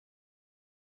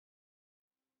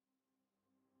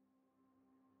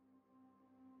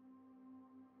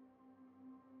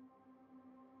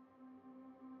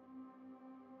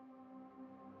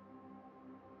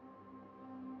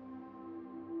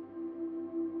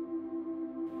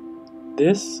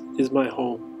This is my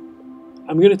home.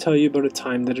 I'm going to tell you about a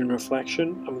time that in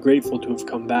reflection, I'm grateful to have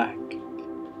come back.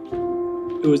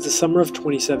 It was the summer of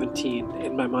 2017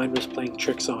 and my mind was playing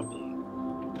tricks on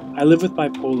me. I live with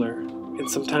bipolar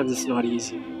and sometimes it's not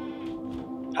easy.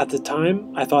 At the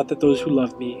time, I thought that those who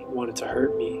loved me wanted to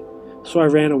hurt me, so I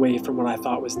ran away from what I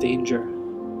thought was danger.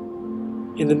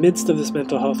 In the midst of this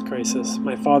mental health crisis,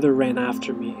 my father ran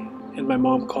after me and my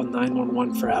mom called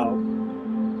 911 for help.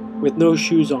 With no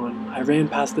shoes on, I ran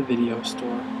past the video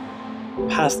store,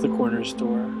 past the corner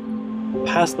store,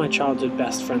 past my childhood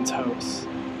best friend's house,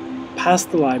 past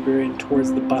the library and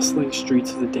towards the bustling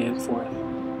streets of the Danforth.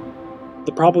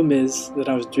 The problem is that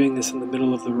I was doing this in the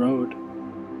middle of the road.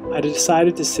 I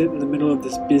decided to sit in the middle of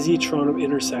this busy Toronto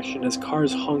intersection as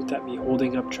cars honked at me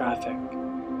holding up traffic.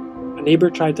 A neighbor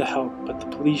tried to help, but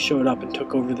the police showed up and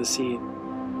took over the scene.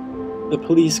 The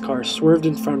police car swerved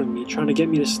in front of me, trying to get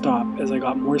me to stop as I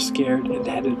got more scared and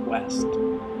headed west.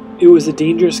 It was a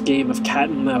dangerous game of cat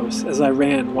and mouse as I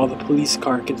ran while the police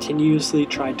car continuously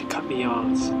tried to cut me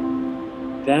off.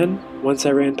 Then, once I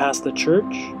ran past the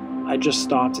church, I just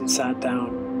stopped and sat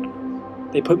down.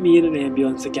 They put me in an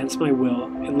ambulance against my will,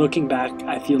 and looking back,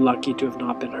 I feel lucky to have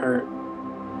not been hurt.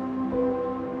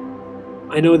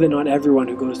 I know that not everyone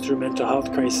who goes through a mental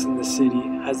health crisis in this city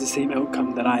has the same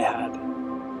outcome that I had.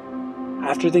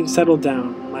 After things settled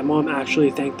down, my mom actually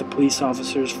thanked the police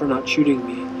officers for not shooting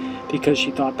me because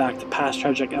she thought back to past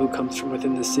tragic outcomes from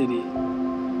within the city.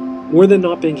 More than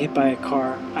not being hit by a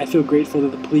car, I feel grateful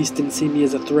that the police didn't see me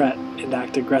as a threat and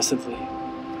act aggressively.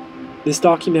 This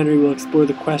documentary will explore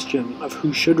the question of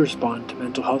who should respond to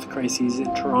mental health crises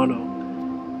in Toronto.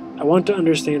 I want to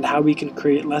understand how we can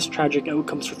create less tragic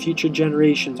outcomes for future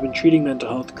generations when treating mental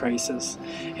health crisis,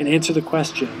 and answer the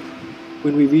question,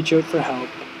 when we reach out for help,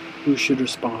 who should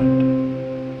respond?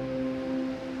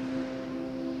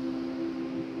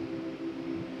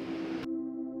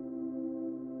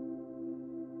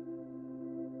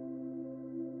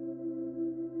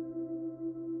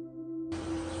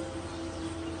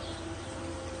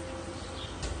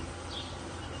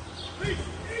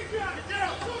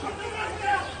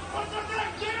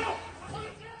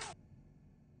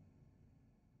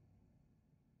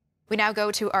 We now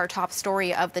go to our top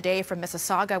story of the day from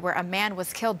Mississauga, where a man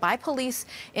was killed by police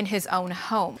in his own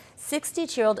home.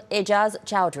 62-year-old Ejaz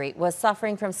Chowdhury was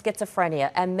suffering from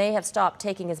schizophrenia and may have stopped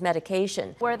taking his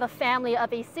medication. Where the family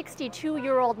of a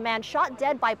 62-year-old man shot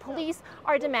dead by police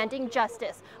are demanding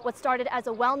justice. What started as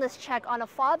a wellness check on a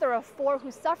father of 4 who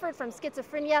suffered from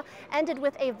schizophrenia ended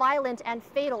with a violent and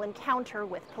fatal encounter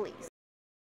with police.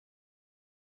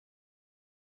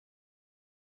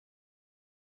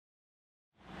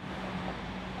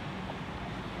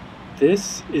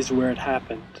 This is where it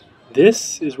happened.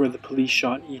 This is where the police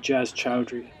shot Ejaz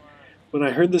Chowdhury. When I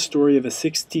heard the story of a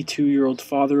 62-year-old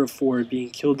father of 4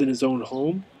 being killed in his own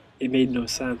home, it made no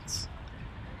sense.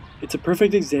 It's a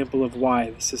perfect example of why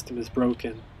the system is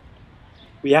broken.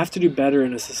 We have to do better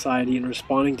in a society in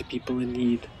responding to people in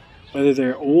need, whether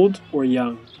they're old or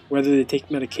young, whether they take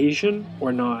medication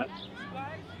or not.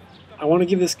 I want to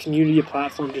give this community a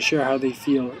platform to share how they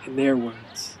feel in their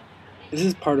words. This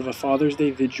is part of a Father's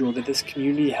Day vigil that this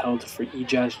community held for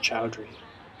Ejaz Chowdhury.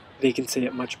 They can say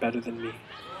it much better than me.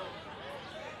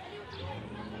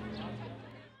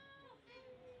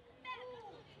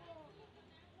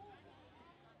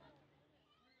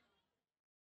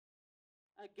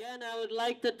 Again, I would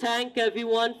like to thank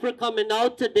everyone for coming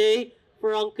out today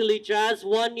for Uncle Ejaz's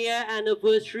 1-year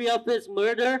anniversary of his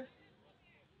murder,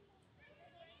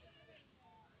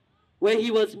 where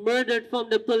he was murdered from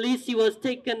the police. He was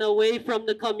taken away from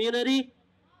the community.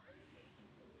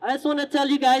 I just want to tell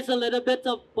you guys a little bit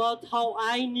about how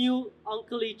I knew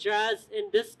Uncle Ejaz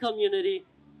in this community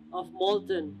of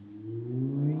Malton.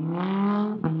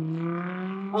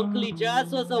 Uncle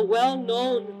Ejaz was a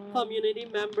well-known community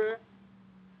member.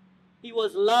 He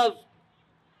was loved.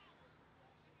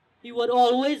 He would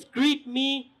always greet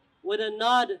me with a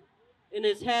nod in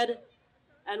his head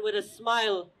and with a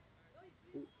smile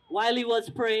while he was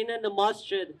praying in the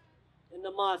masjid, in the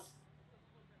mosque.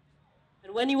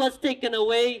 And when he was taken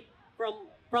away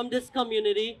from this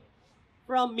community,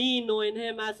 from me knowing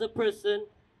him as a person,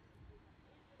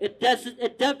 it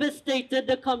devastated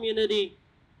the community.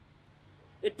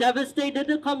 It devastated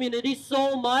the community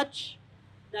so much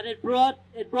that it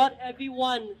brought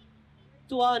everyone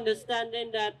to our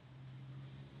understanding that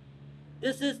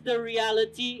this is the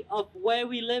reality of where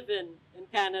we live in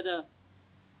Canada.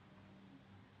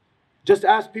 Just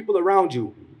ask people around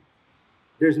you.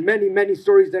 There's many, many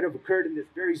stories that have occurred in this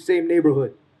very same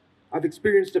neighborhood. I've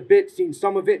experienced a bit, seen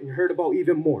some of it, and heard about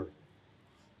even more.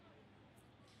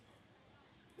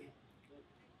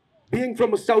 Being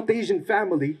from a South Asian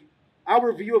family,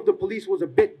 our view of the police was a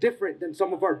bit different than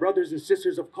some of our brothers and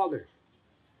sisters of color.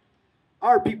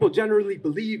 Our people generally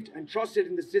believed and trusted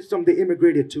in the system they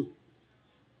immigrated to.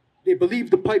 They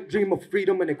believed the pipe dream of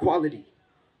freedom and equality,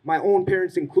 my own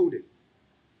parents included.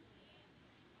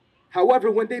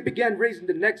 However, when they began raising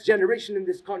the next generation in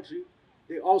this country,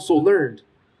 they also learned.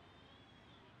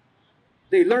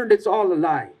 They learned it's all a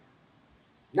lie.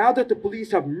 Now that the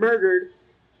police have murdered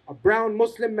a brown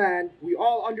Muslim man, we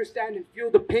all understand and feel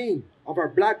the pain of our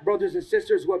black brothers and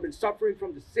sisters who have been suffering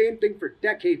from the same thing for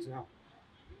decades now.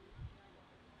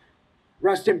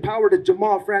 Rest in power to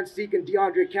Jamal Francique and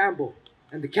DeAndre Campbell,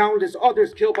 and the countless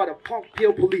others killed by the punk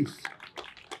Peel police.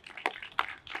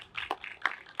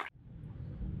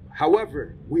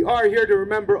 However, we are here to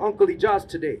remember Uncle Ijaz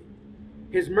today.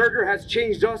 His murder has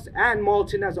changed us and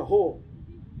Malton as a whole.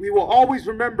 We will always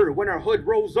remember when our hood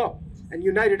rose up and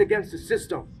united against the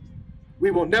system.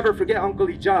 We will never forget Uncle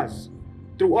Ijaz.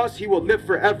 Through us, he will live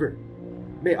forever.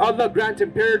 May Allah grant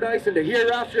him paradise in the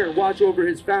hereafter and watch over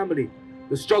his family.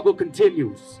 The struggle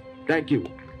continues. Thank you.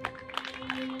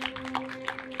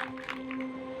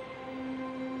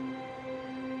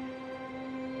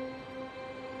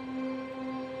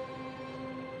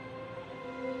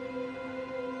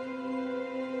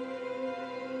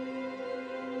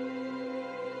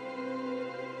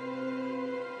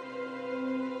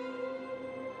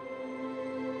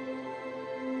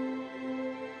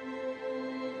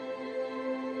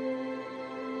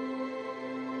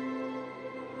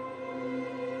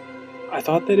 I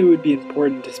thought that it would be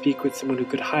important to speak with someone who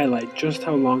could highlight just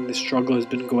how long this struggle has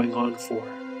been going on for.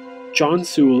 John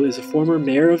Sewell is a former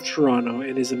mayor of Toronto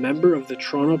and is a member of the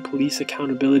Toronto Police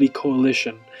Accountability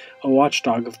Coalition, a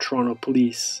watchdog of Toronto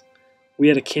police. We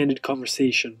had a candid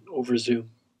conversation over Zoom.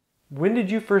 When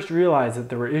did you first realize that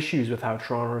there were issues with how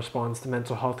Toronto responds to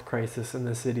mental health crisis in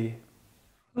the city?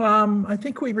 I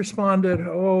think we responded,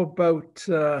 about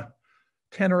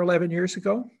 10 or 11 years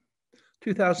ago.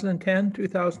 2010,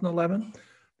 2011,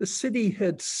 the city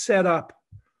had set up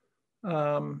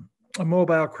a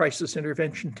mobile crisis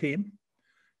intervention team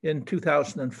in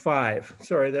 2005.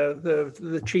 Sorry,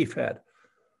 the chief had,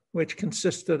 which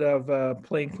consisted of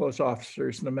plainclothes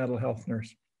officers and a mental health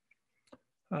nurse.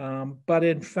 But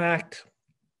in fact,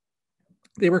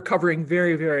 they were covering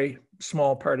very, very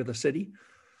small part of the city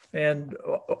and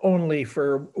only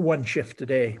for one shift a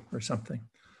day or something.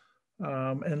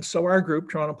 And so our group,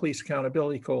 Toronto Police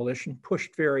Accountability Coalition,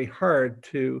 pushed very hard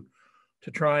to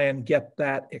try and get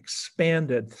that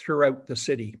expanded throughout the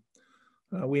city.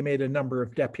 We made a number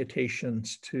of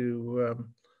deputations to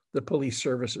the Police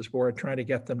Services Board, trying to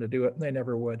get them to do it, and they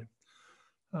never would.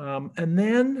 And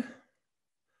then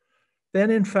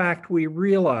in fact, we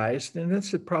realized, and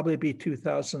this would probably be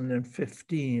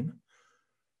 2015,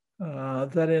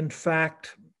 that in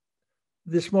fact,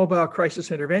 this mobile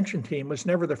crisis intervention team was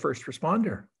never the first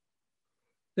responder.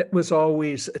 It was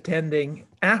always attending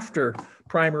after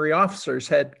primary officers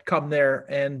had come there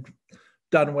and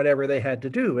done whatever they had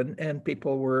to do, and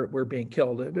people were being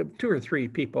killed. 2 or 3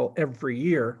 people every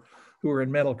year who were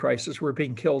in mental crisis were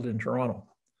being killed in Toronto.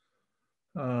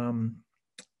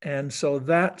 And so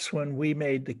that's when we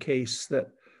made the case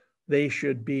that they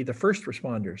should be the first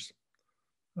responders.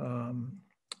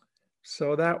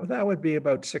 So that would be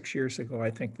about 6 years ago,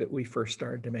 I think, that we first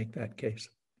started to make that case.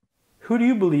 Who do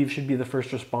you believe should be the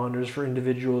first responders for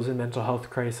individuals in mental health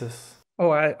crisis?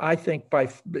 I think by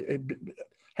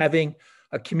having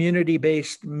a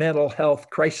community-based mental health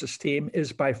crisis team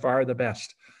is by far the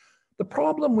best. The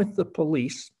problem with the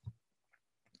police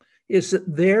is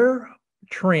that they're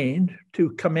trained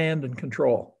to command and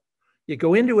control. You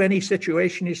go into any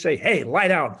situation, you say, hey, lie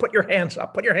down, put your hands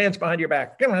up, put your hands behind your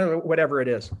back, whatever it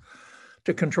is,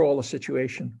 to control a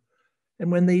situation.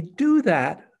 And when they do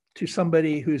that to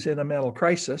somebody who's in a mental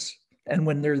crisis, and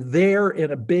when they're there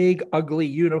in a big, ugly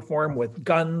uniform with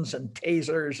guns and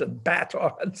tasers and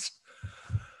batons,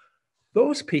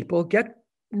 those people get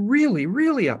really,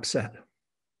 really upset.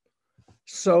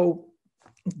 So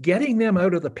getting them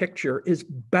out of the picture is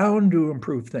bound to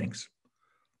improve things.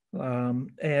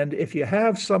 And if you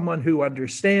have someone who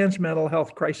understands mental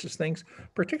health crisis things,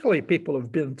 particularly people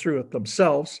who've been through it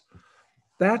themselves,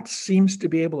 that seems to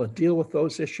be able to deal with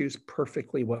those issues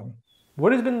perfectly well.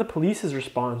 What has been the police's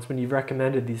response when you've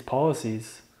recommended these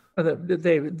policies?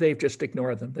 They've just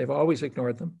ignored them. They've always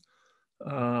ignored them.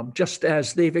 Just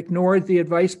as they've ignored the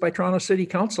advice by Toronto City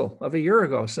Council of a year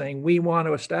ago, saying we want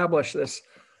to establish this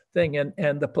thing.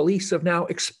 And the police have now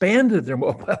expanded their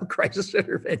mobile crisis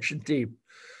intervention team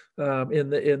in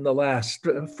the last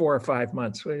 4 or 5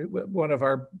 months. One of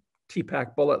our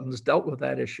TPAC bulletins dealt with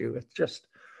that issue. It's just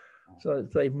So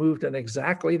they've moved in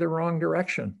exactly the wrong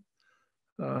direction.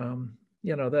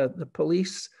 You know, the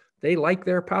police, they like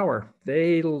their power.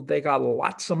 They got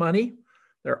lots of money.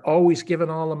 They're always given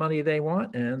all the money they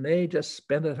want, and they just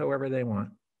spend it however they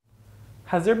want.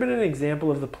 Has there been an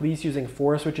example of the police using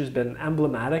force which has been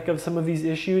emblematic of some of these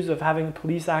issues of having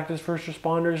police act as first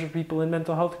responders for people in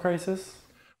mental health crisis?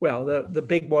 Well, the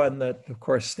big one that, of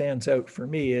course, stands out for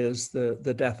me is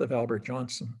the death of Albert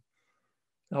Johnson.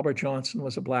 Albert Johnson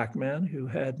was a Black man who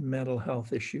had mental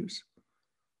health issues,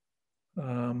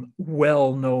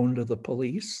 well known to the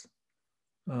police,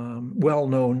 well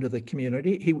known to the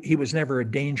community. He was never a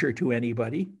danger to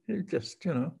anybody, just,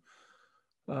 you know,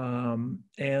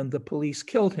 and the police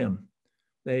killed him.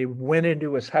 They went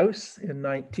into his house in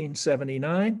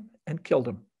 1979 and killed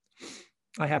him.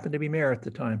 I happened to be mayor at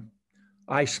the time.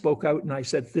 I spoke out and I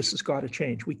said, this has got to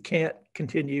change. We can't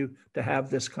continue to have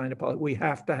this kind of policy. We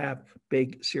have to have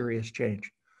big, serious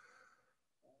change.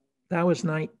 That was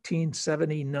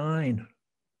 1979,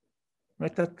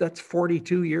 right? That's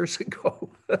 42 years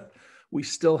ago. We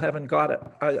still haven't got it.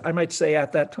 I might say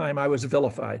at that time I was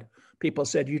vilified. People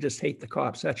said, you just hate the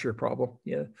cops. That's your problem.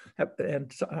 Yeah.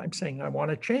 And so I'm saying I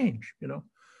want to change, you know.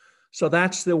 So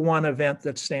that's the one event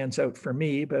that stands out for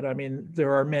me. But I mean,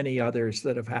 there are many others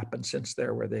that have happened since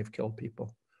there where they've killed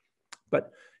people.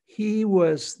 But he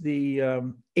was the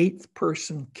 8th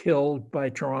person killed by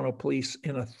Toronto police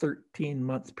in a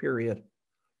 13-month period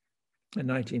in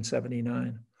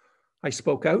 1979. I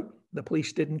spoke out. The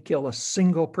police didn't kill a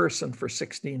single person for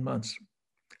 16 months.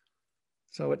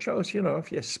 So it shows, you know, if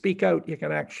you speak out, you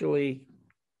can actually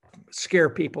scare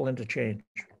people into change.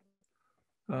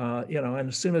 You know, and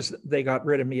as soon as they got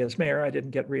rid of me as mayor, I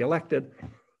didn't get reelected.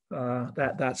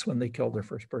 That's when they killed their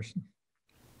first person.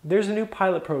 There's a new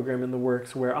pilot program in the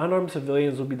works where unarmed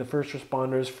civilians will be the first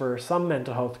responders for some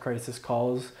mental health crisis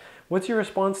calls. What's your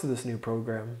response to this new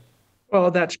program?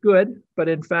 Well, that's good, but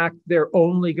in fact, they're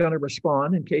only going to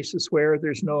respond in cases where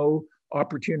there's no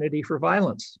opportunity for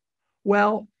violence.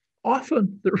 Well,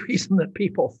 often the reason that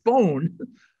people phone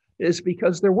is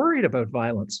because they're worried about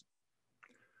violence.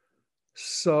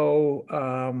 So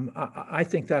I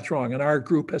think that's wrong. And our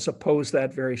group has opposed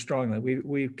that very strongly.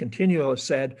 We've continually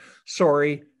said,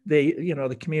 sorry,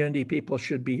 the community people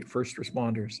should be first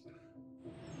responders.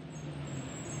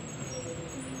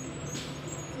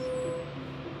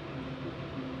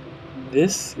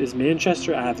 This is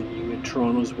Manchester Avenue in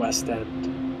Toronto's West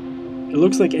End. It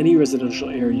looks like any residential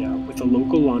area with a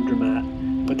local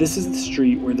laundromat, but this is the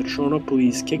street where the Toronto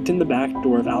police kicked in the back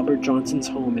door of Albert Johnson's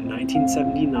home in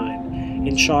 1979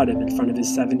 and shot him in front of his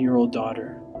 7-year-old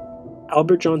daughter.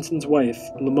 Albert Johnson's wife,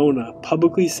 Lamona,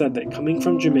 publicly said that coming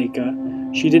from Jamaica,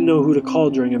 she didn't know who to call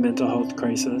during a mental health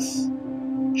crisis.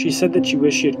 She said that she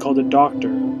wished she had called a doctor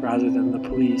rather than the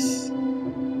police.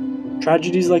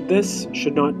 Tragedies like this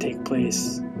should not take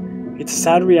place. It's a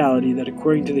sad reality that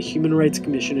according to the Human Rights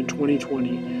Commission in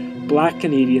 2020, Black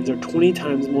Canadians are 20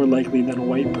 times more likely than a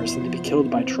white person to be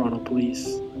killed by Toronto police.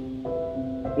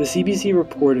 The CBC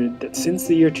reported that since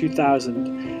the year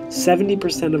 2000,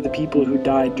 70% of the people who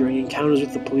died during encounters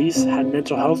with the police had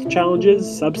mental health challenges,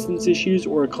 substance issues,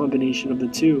 or a combination of the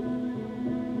two.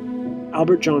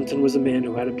 Albert Johnson was a man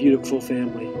who had a beautiful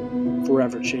family,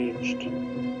 forever changed.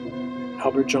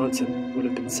 Albert Johnson would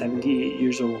have been 78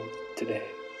 years old today.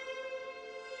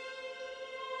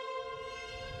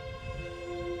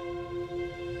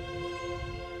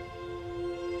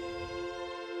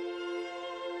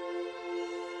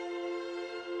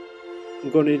 I'm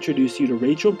going to introduce you to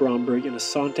Rachel Bromberg and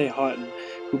Asante Houghton,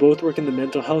 who both work in the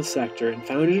mental health sector and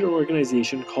founded an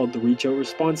organization called the Reach Out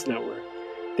Response Network.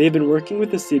 They have been working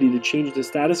with the city to change the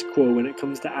status quo when it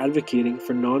comes to advocating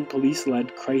for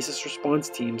non-police-led crisis response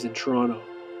teams in Toronto.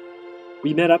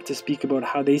 We met up to speak about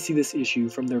how they see this issue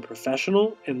from their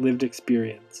professional and lived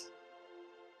experience.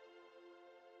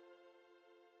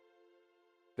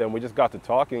 Then we just got to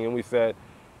talking and we said,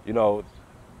 you know,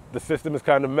 the system is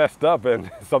kind of messed up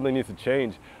and something needs to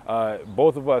change.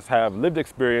 Both of us have lived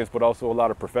experience, but also a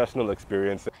lot of professional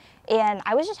experience. And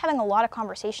I was just having a lot of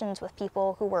conversations with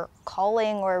people who were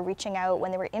calling or reaching out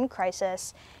when they were in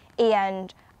crisis.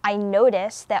 And I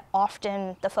noticed that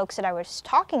often the folks that I was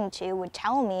talking to would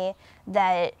tell me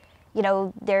that, you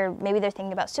know, maybe they're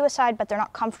thinking about suicide, but they're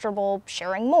not comfortable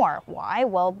sharing more. Why?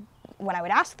 Well, when I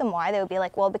would ask them why, they would be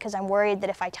like, well, because I'm worried that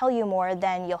if I tell you more,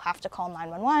 then you'll have to call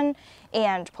 911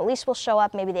 and police will show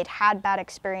up. Maybe they'd had bad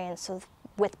experiences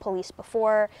with police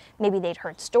before. Maybe they'd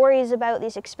heard stories about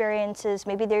these experiences.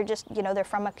 Maybe they're just, you know, they're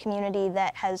from a community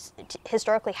that has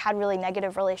historically had really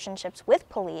negative relationships with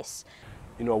police.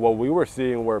 you know, what we were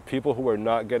seeing were people who were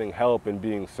not getting help and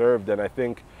being served. And I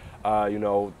think, you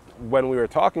know, when we were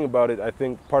talking about it, I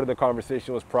think part of the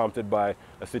conversation was prompted by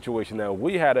a situation that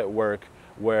we had at work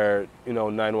where, you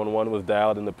know, 911 was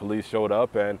dialed and the police showed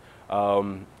up, and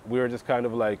we were just kind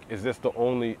of like, is this the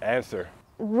only answer?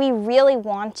 We really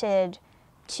wanted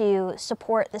to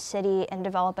support the city in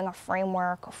developing a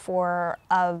framework for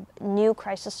a new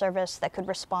crisis service that could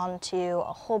respond to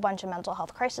a whole bunch of mental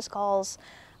health crisis calls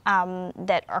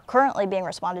that are currently being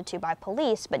responded to by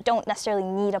police, but don't necessarily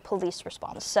need a police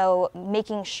response. So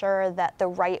making sure that the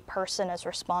right person is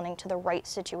responding to the right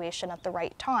situation at the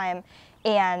right time,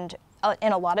 and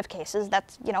in a lot of cases,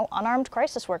 that's, you know, unarmed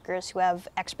crisis workers who have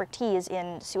expertise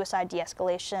in suicide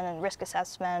de-escalation and risk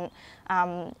assessment,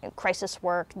 crisis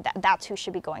work. That's who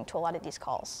should be going to a lot of these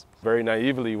calls. Very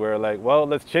naively, we're like, well,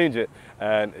 let's change it.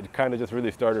 And it kind of just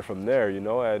really started from there, you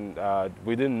know, and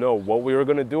we didn't know what we were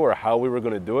going to do or how we were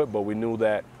going to do it, but we knew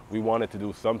that we wanted to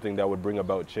do something that would bring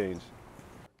about change.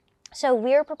 So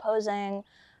we're proposing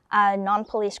a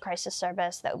non-police crisis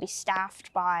service that would be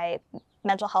staffed by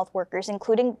mental health workers,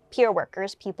 including peer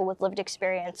workers, people with lived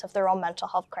experience of their own mental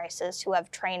health crisis who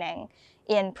have training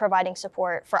in providing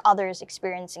support for others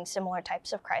experiencing similar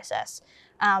types of crisis.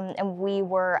 And we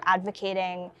were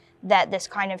advocating that this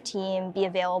kind of team be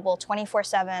available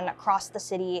 24/7 across the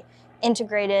city,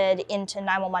 integrated into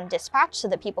 911 dispatch so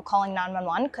that people calling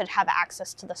 911 could have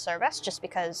access to the service, just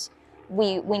because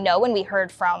we know, and we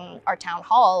heard from our town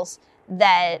halls,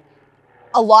 that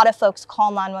a lot of folks call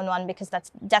 911 because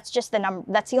that's just the number,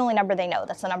 that's the only number they know.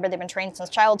 That's the number they've been trained since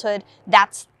childhood.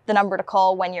 That's the number to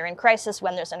call when you're in crisis,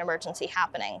 when there's an emergency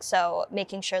happening. So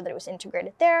making sure that it was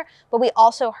integrated there. But we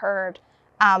also heard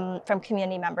from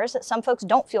community members that some folks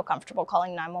don't feel comfortable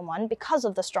calling 911 because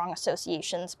of the strong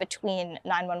associations between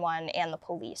 911 and the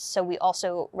police. So we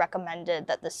also recommended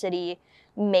that the city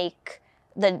make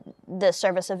the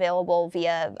service available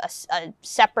via a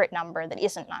separate number that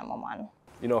isn't 911.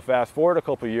 You know, fast forward a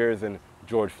couple of years and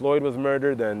George Floyd was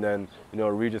murdered, and then, you know,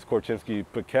 Regis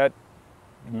Korchinski-Paquette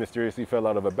mysteriously fell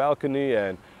out of a balcony,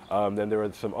 and then there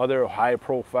were some other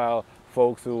high-profile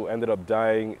folks who ended up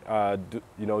dying,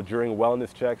 you know, during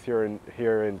wellness checks here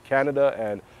in Canada.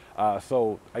 And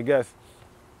so I guess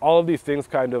all of these things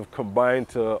kind of combine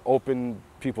to open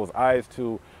people's eyes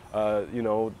to, you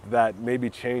know, that maybe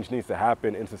change needs to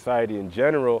happen in society in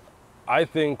general. I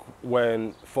think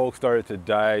when folks started to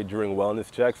die during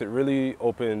wellness checks, it really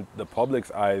opened the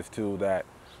public's eyes to that,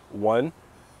 one,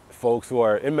 folks who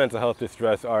are in mental health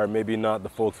distress are maybe not the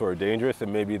folks who are dangerous,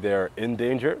 and maybe they're in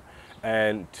danger.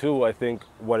 And two, I think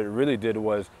what it really did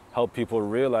was help people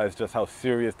realize just how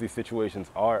serious these situations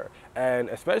are. And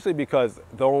especially because,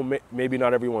 though maybe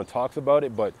not everyone talks about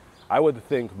it, but I would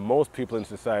think most people in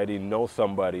society know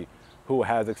somebody who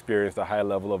has experienced a high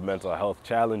level of mental health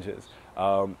challenges.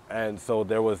 And so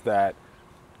there was that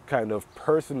kind of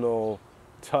personal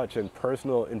touch and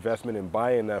personal investment in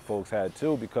buy-in that folks had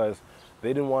too, because they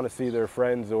didn't want to see their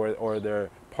friends or their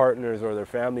partners or their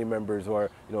family members, or,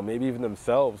 you know, maybe even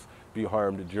themselves be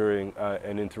harmed during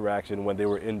an interaction when they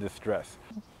were in distress.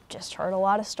 Just heard a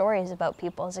lot of stories about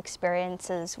people's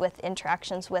experiences with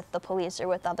interactions with the police or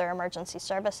with other emergency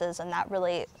services, and that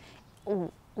really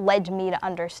led me to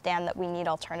understand that we need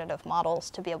alternative models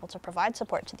to be able to provide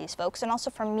support to these folks. And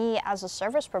also for me as a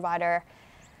service provider,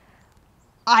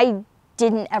 I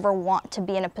didn't ever want to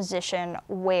be in a position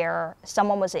where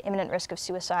someone was at imminent risk of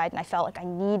suicide and I felt like I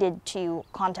needed to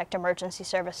contact emergency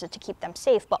services to keep them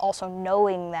safe, but also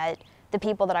knowing that the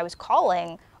people that I was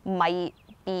calling might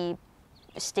be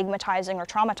stigmatizing or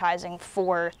traumatizing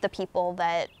for the people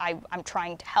that I'm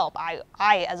trying to help.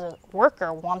 I, as a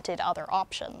worker, wanted other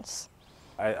options.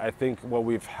 I think what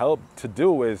we've helped to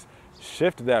do is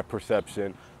shift that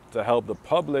perception to help the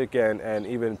public and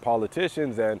even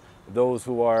politicians and those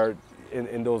who are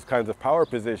in those kinds of power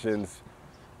positions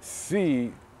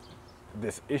see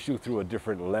this issue through a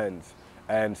different lens,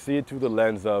 and see it through the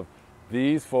lens of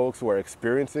these folks who are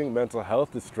experiencing mental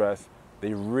health distress.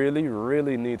 They really,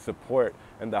 really need support,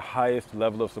 and the highest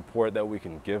level of support that we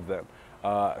can give them.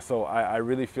 So I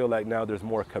really feel like now there's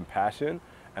more compassion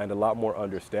and a lot more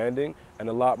understanding and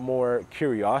a lot more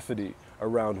curiosity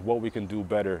around what we can do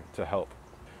better to help.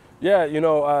 Yeah, you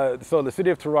know, so the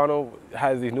City of Toronto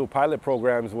has these new pilot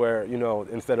programs where, you know,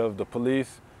 instead of the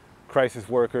police, crisis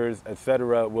workers,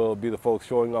 etc., will be the folks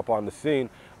showing up on the scene.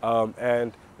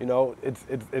 And, you know, it's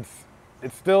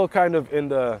still kind of in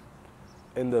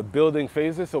the building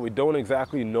phases, so we don't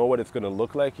exactly know what it's going to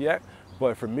look like yet.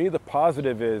 But for me, the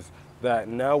positive is that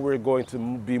now we're going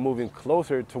to be moving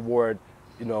closer toward,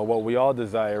 you know, what we all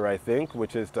desire, I think,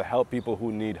 which is to help people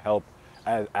who need help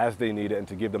as they need it and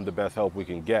to give them the best help we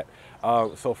can get.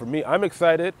 So for me, I'm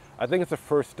excited. I think it's a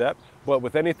first step, but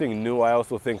with anything new, I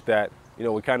also think that, you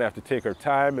know, we kind of have to take our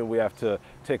time and we have to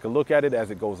take a look at it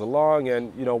as it goes along,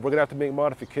 and, you know, we're gonna have to make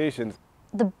modifications.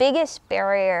 The biggest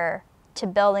barrier to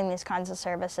building these kinds of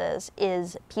services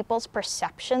is people's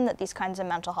perception that these kinds of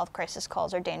mental health crisis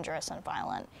calls are dangerous and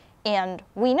violent. And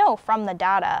we know from the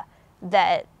data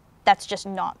that that's just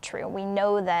not true. We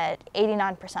know that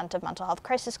 89% of mental health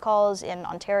crisis calls in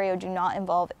Ontario do not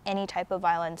involve any type of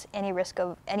violence, any risk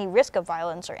of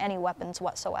violence or any weapons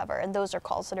whatsoever. And those are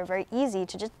calls that are very easy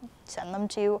to just send them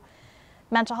to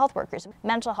mental health workers.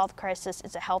 Mental health crisis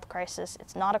is a health crisis.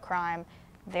 It's not a crime,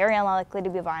 very unlikely to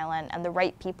be violent, and the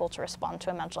right people to respond to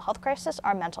a mental health crisis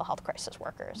are mental health crisis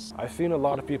workers. I've seen a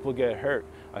lot of people get hurt.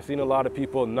 I've seen a lot of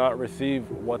people not receive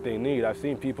what they need. I've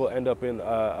seen people end up in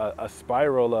a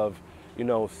spiral of, you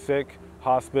know, sick,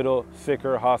 hospital,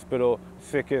 sicker, hospital,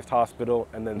 sickest, hospital,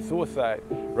 and then suicide,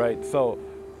 right? So,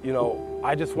 you know,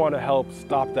 I just want to help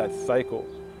stop that cycle.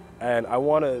 And I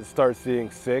want to start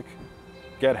seeing sick,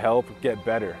 get help, get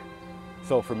better.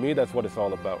 So for me, that's what it's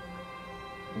all about.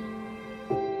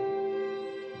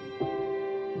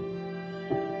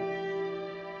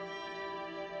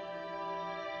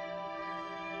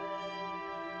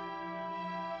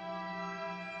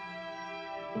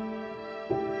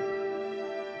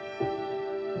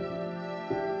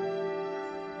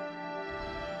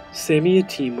 Sammy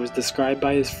Yatim was described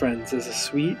by his friends as a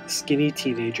sweet, skinny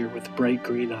teenager with bright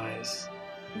green eyes.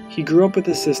 He grew up with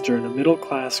his sister in a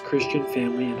middle-class Christian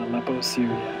family in Aleppo,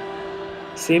 Syria.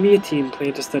 Sammy Yatim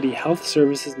planned to study health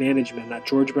services management at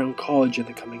George Brown College in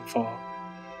the coming fall.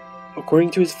 According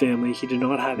to his family, he did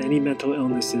not have any mental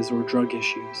illnesses or drug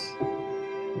issues.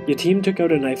 Yatim took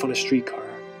out a knife on a streetcar.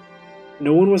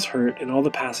 No one was hurt, and all the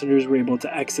passengers were able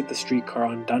to exit the streetcar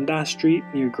on Dundas Street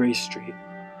near Grace Street.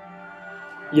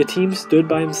 Yatim stood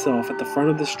by himself at the front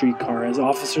of the streetcar as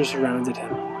officers surrounded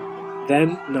him.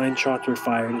 Then, 9 shots were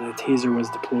fired and a taser was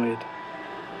deployed.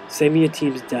 Sammy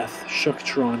Yatim's death shook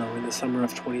Toronto in the summer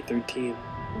of 2013.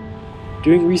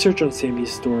 Doing research on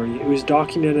Sammy's story, it was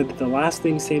documented that the last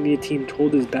thing Sammy Yatim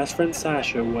told his best friend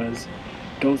Sasha was,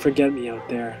 "Don't forget me out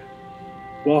there."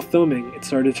 While filming, it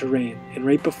started to rain, and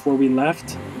right before we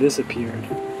left, this appeared.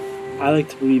 I like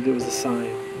to believe it was a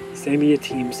sign, Sammy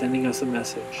Yatim sending us a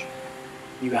message.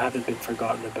 You haven't been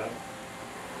forgotten about.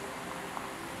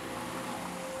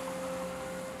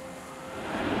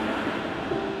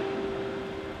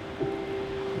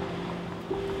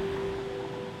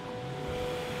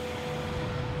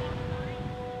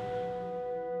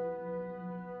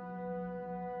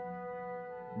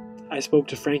 I spoke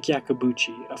to Frank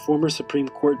Iacobucci, a former Supreme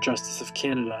Court Justice of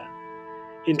Canada.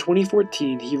 In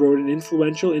 2014, he wrote an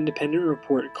influential independent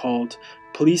report called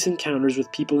Police Encounters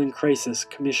with People in Crisis,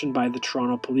 commissioned by the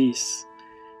Toronto Police.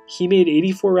 He made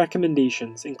 84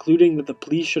 recommendations, including that the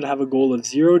police should have a goal of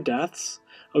 0 deaths,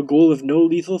 a goal of no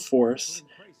lethal force,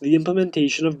 the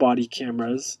implementation of body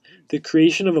cameras, the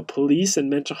creation of a police and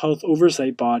mental health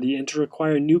oversight body, and to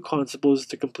require new constables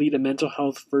to complete a mental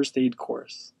health first aid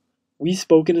course. We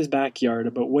spoke in his backyard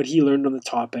about what he learned on the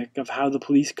topic of how the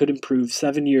police could improve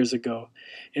 7 years ago,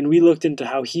 and we looked into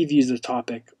how he views the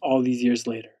topic all these years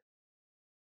later.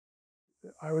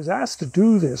 I was asked to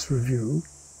do this review.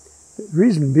 The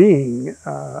reason being,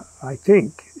 I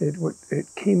think it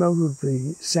came out of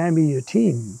the Sammy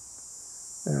Yatim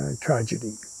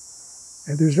tragedy,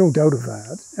 and there's no doubt of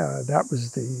that. That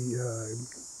was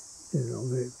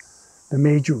the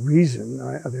major reason.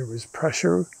 There was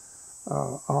pressure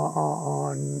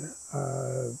on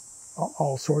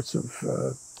all sorts of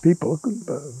people,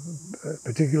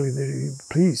 particularly the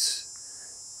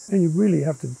police, and you really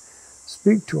have to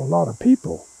speak to a lot of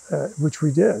people, which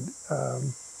we did,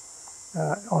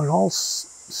 on all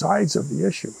sides of the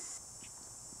issue.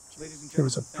 There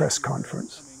was a press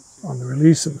conference on the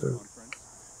release of the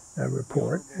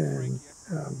report, and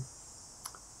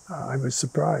I was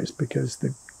surprised because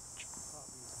the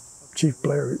Chief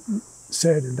Blair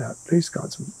said in that police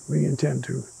conference, we intend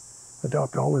to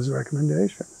adopt all his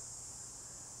recommendations.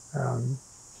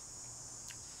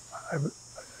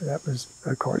 That was,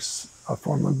 of course, a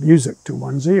form of music to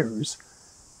one's ears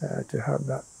to have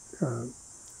that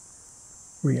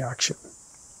reaction.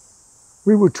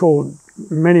 We were told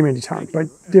many, many times by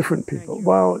different people,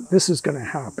 well, this is going to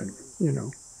happen, you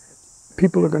know.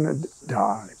 People are going to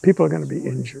die. People are going to be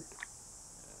injured.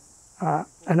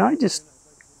 And I just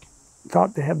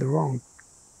thought they had the wrong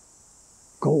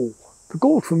goal. The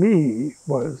goal for me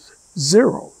was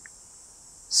 0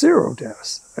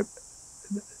 deaths.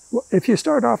 If you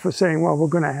start off with saying, well, we're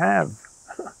going to have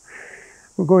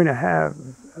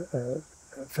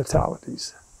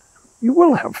fatalities. You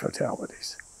will have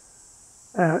fatalities.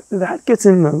 That gets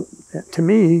to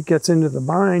me, gets into the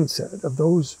mindset of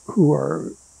those who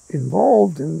are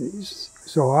involved in these.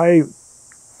 So I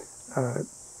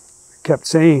kept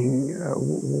saying,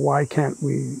 why can't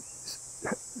we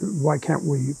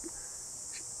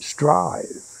strive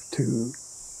to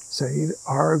say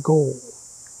our goal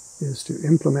is to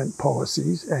implement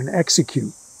policies and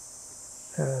execute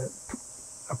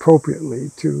appropriately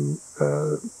to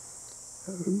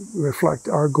reflect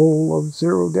our goal of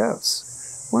 0 deaths.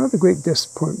 One of the great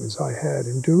disappointments I had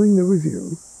in doing the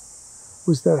review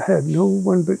was that I had no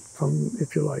one but from,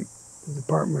 if you like, the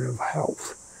Department of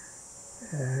Health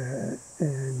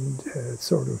and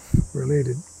sort of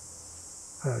related,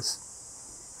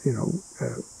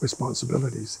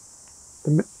 responsibilities.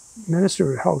 The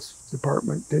Minister of Health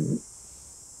Department didn't.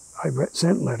 I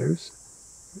sent letters.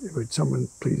 Would someone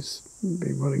please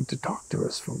be willing to talk to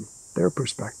us from their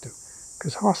perspective?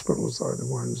 Because hospitals are the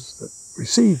ones that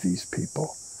receive these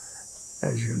people.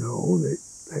 As you know,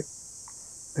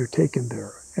 they're taken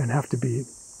there and have to be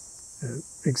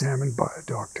examined by a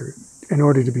doctor in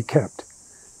order to be kept.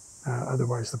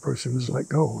 Otherwise, the person is let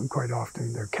go, and quite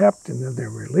often they're kept, and then they're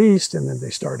released, and then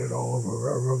they start it all over,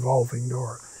 a revolving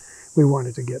door. We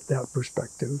wanted to get that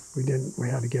perspective. We didn't. We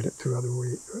had to get it through other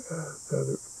way.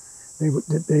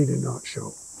 They did not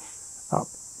show up,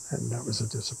 and that was a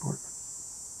disappointment.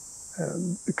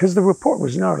 Because the report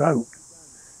was not out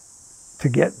to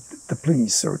get the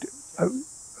police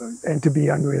and to be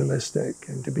unrealistic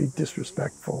and to be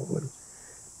disrespectful.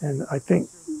 And I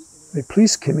think the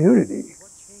police community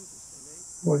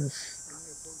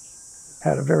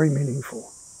had a very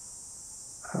meaningful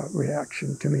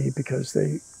reaction to me, because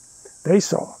they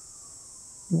saw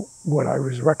what I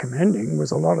was recommending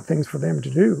was a lot of things for them to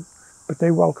do, but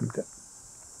they welcomed it.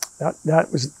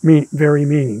 That was very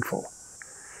meaningful.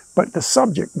 But the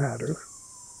subject matter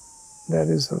that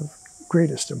is of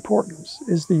greatest importance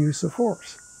is the use of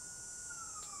force,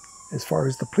 as far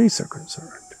as the police are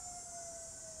concerned.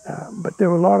 But there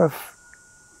were a lot of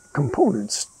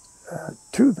components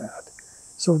to that.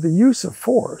 So the use of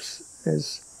force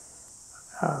is,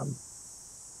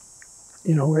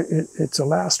 it's a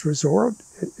last resort.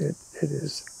 It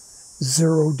is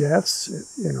 0 deaths,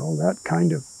 that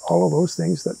kind of, all of those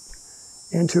things that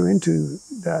enter into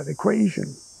that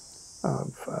equation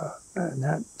of, and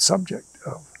that subject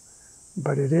of,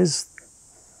 but it is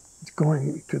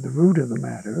going to the root of the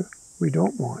matter. We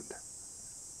don't want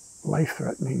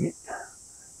life-threatening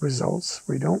results.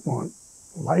 We don't want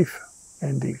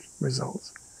life-ending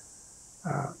results.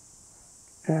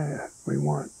 We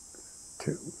want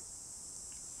to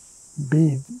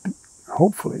be,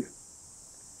 hopefully,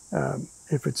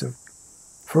 if it's a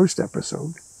first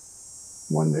episode,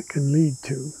 one that can lead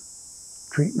to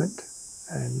treatment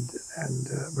and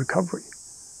recovery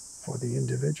for the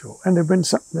individual. And there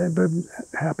have been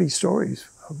happy stories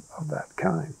of that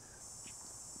kind.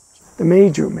 The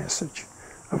major message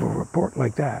of a report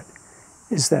like that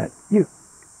is that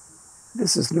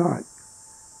this is not,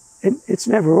 it's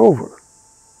never over.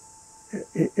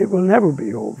 It will never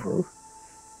be over.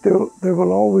 There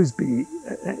will always be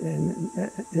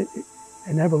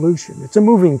an evolution. It's a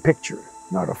moving picture,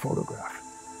 not a photograph.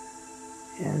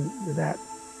 And that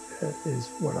is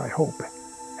what I hope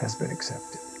has been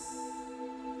accepted.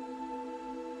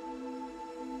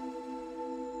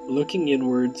 Looking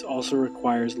inwards also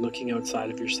requires looking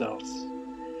outside of yourselves.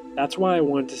 That's why I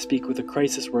wanted to speak with a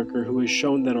crisis worker who has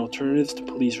shown that alternatives to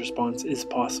police response is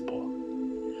possible.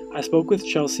 I spoke with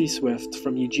Chelsea Swift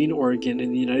from Eugene, Oregon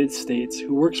in the United States,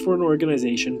 who works for an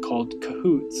organization called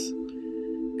CAHOOTS.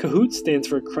 CAHOOTS stands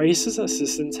for Crisis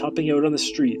Assistance Helping Out on the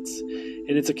Streets,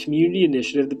 and it's a community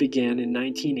initiative that began in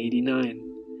 1989.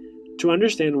 To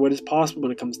understand what is possible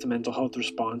when it comes to mental health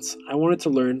response, I wanted to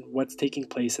learn what's taking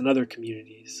place in other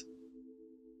communities.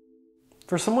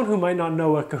 For someone who might not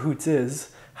know what CAHOOTS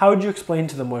is, how would you explain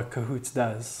to them what CAHOOTS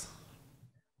does?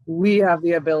 We have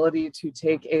the ability to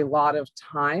take a lot of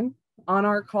time on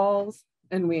our calls,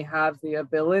 and we have the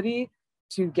ability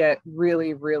to get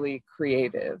really, really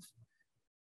creative.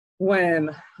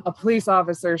 When a police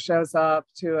officer shows up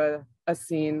to a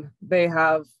scene, they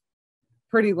have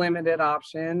pretty limited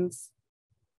options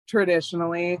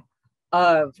traditionally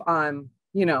of,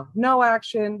 no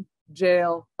action,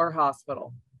 jail, or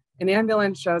hospital. An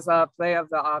ambulance shows up, they have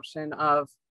the option of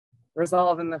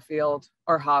resolve in the field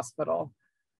or hospital.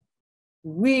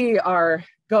 We are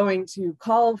going to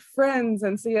call friends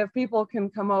and see if people can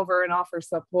come over and offer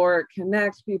support,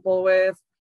 connect people with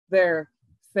their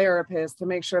therapist to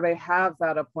make sure they have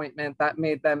that appointment that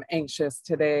made them anxious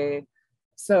today.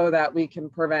 so that we can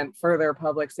prevent further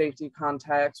public safety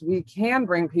contact. We can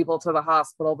bring people to the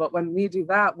hospital, but when we do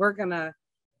that, we're going to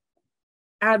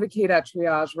advocate at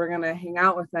triage. We're going to hang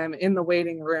out with them in the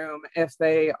waiting room if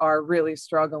they are really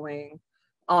struggling.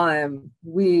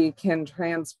 We can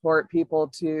transport people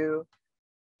to,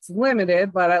 it's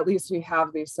limited, but at least we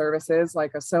have these services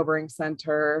like a sobering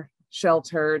center,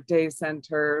 shelter, day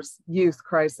centers, youth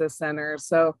crisis centers.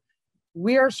 So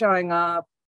we are showing up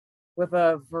with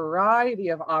a variety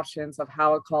of options of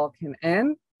how a call can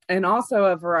end, and also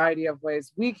a variety of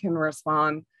ways we can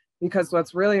respond, because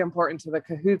what's really important to the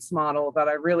Cahoots model that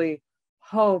I really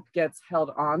hope gets held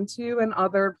onto in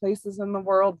other places in the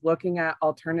world looking at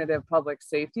alternative public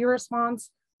safety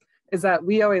response is that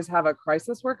we always have a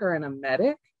crisis worker and a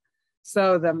medic.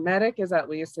 So the medic is at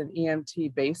least an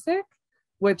EMT basic,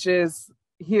 which is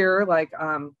here like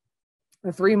a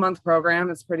 3-month program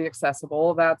is pretty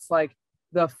accessible. That's like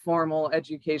the formal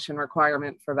education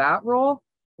requirement for that role.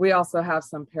 We also have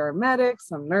some paramedics,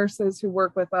 some nurses who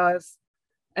work with us.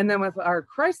 And then with our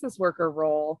crisis worker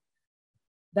role,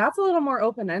 that's a little more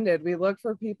open-ended. We look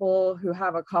for people who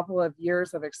have a couple of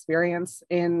years of experience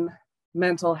in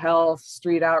mental health,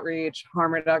 street outreach,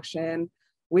 harm reduction.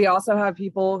 We also have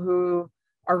people who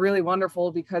are really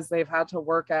wonderful because they've had to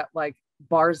work at like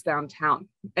bars downtown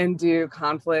and do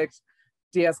conflict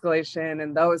de-escalation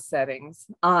in those settings.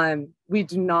 We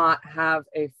do not have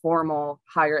a formal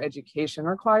higher education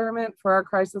requirement for our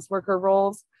crisis worker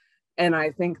roles. And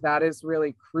I think that is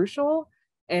really crucial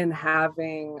in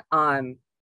having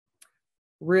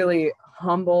really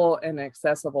humble and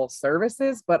accessible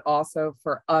services, but also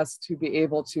for us to be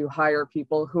able to hire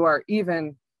people who are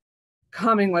even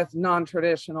coming with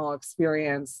non-traditional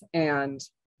experience and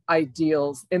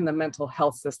ideals in the mental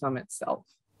health system itself.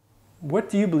 What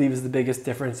do you believe is the biggest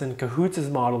difference in Cahoots'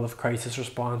 model of crisis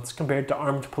response compared to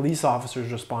armed police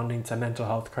officers responding to mental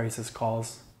health crisis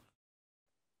calls?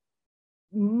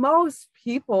 Most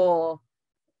people,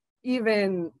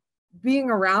 even being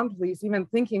around police, even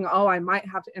thinking, oh, I might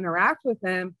have to interact with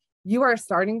them, you are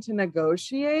starting to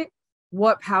negotiate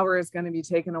what power is going to be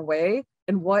taken away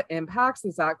and what impacts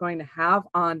is that going to have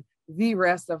on the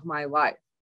rest of my life.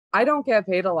 I don't get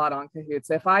paid a lot on Cahoots.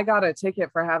 If I got a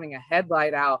ticket for having a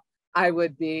headlight out, I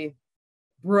would be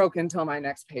broke until my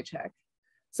next paycheck.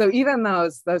 So even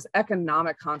those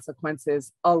economic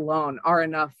consequences alone are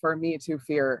enough for me to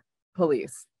fear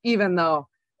police, even though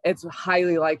it's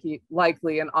highly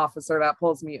likely an officer that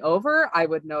pulls me over, I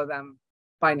would know them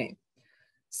by name.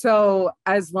 So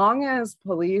as long as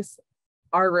police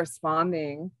are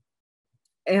responding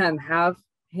and have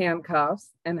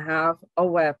handcuffs and have a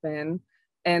weapon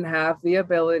and have the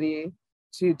ability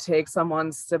to take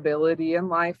someone's stability and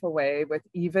life away with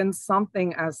even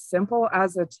something as simple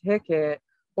as a ticket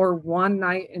or one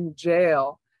night in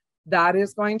jail, that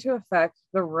is going to affect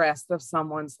the rest of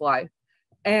someone's life.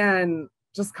 And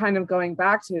just kind of going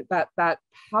back to that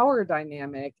power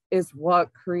dynamic is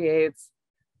what creates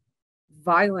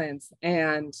violence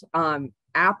and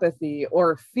apathy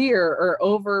or fear or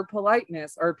over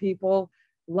politeness or people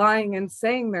lying and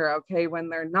saying they're okay when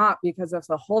they're not, because if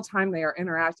the whole time they are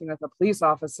interacting with a police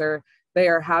officer, they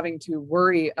are having to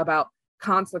worry about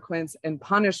consequence and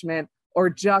punishment or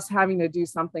just having to do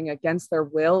something against their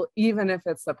will, even if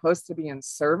it's supposed to be in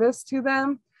service to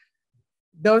them,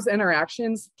 those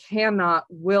interactions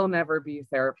will never be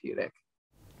therapeutic.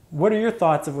 What are your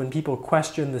thoughts of when people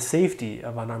question the safety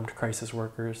of unarmed crisis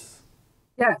workers?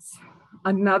 Yes,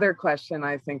 another question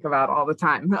I think about all the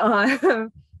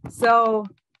time. So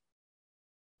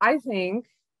I think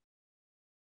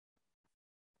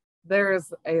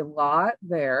there's a lot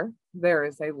there. There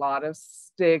is a lot of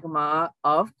stigma,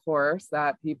 of course,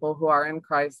 that people who are in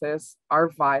crisis are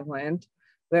violent.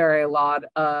 There are a lot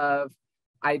of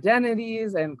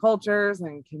identities and cultures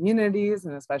and communities,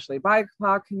 and especially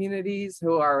BIPOC communities,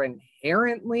 who are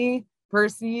inherently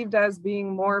perceived as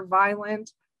being more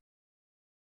violent.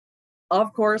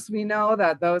 Of course, we know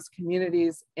that those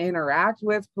communities interact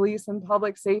with police and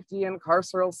public safety and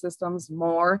carceral systems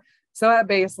more. So at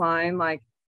baseline, like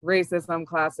racism,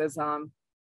 classism,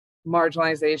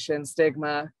 marginalization,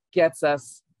 stigma gets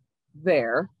us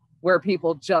there, where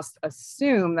people just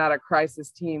assume that a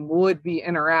crisis team would be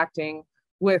interacting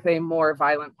with a more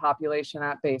violent population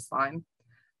at baseline.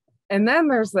 And then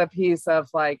there's the piece of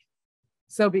like,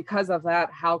 so because of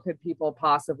that, how could people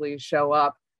possibly show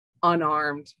up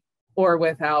unarmed or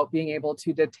without being able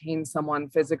to detain someone,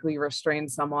 physically restrain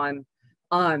someone?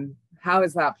 How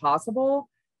is that possible?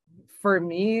 For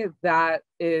me, that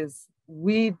is,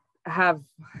 we have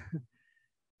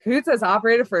Cahoots has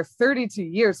operated for 32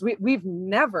 years. We've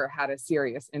never had a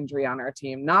serious injury on our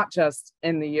team, not just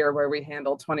in the year where we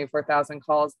handled 24,000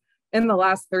 calls. In the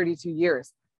last 32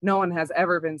 years, no one has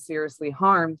ever been seriously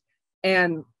harmed.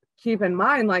 And keep in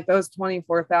mind, like those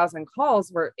 24,000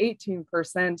 calls were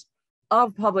 18%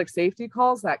 of public safety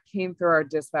calls that came through our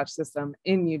dispatch system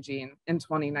in Eugene in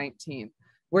 2019,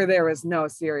 where there was no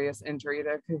serious injury to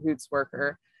a Cahoots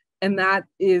worker. And that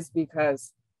is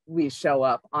because we show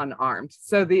up unarmed.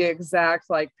 So the exact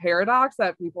paradox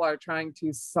that people are trying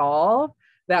to solve,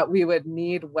 that we would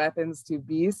need weapons to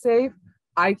be safe,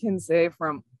 I can say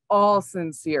from all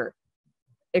sincere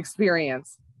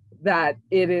experience that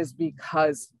it is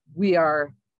because we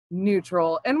are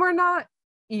neutral and we're not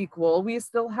equal. We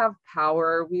still have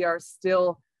power. We are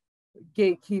still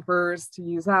gatekeepers, to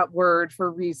use that word,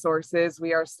 for resources.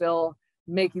 We are still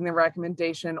making the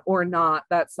recommendation or not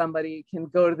that somebody can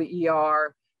go to the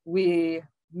ER. We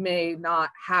may not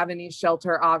have any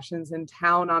shelter options in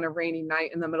town on a rainy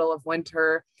night in the middle of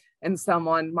winter, and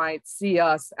someone might see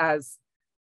us as,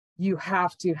 you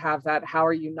have to have that. How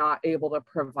are you not able to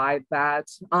provide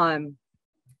that?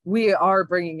 We are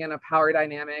bringing in a power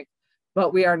dynamic,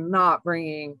 but we are not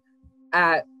bringing,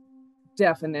 at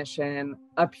definition,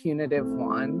 a punitive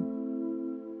one.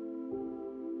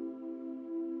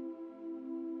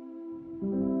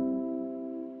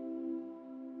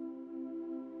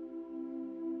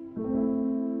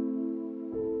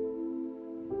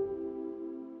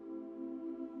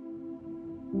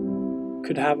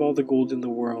 Could have all the gold in the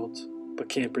world, but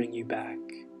can't bring you back.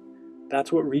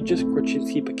 That's what Regis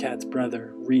Korchinski-Paquette's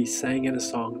brother, Reese, sang in a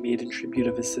song made in tribute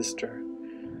of his sister.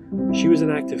 She was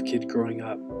an active kid growing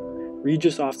up.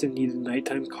 Regis often needed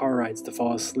nighttime car rides to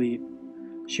fall asleep.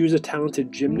 She was a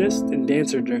talented gymnast and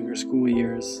dancer during her school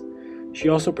years. She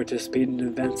also participated in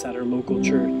events at her local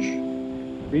church.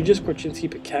 Regis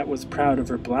Korchinski-Paquette was proud of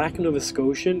her Black Nova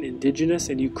Scotian, Indigenous,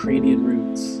 and Ukrainian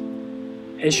roots.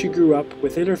 As she grew up,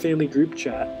 within her family group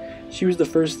chat, she was the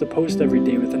first to post every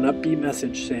day with an upbeat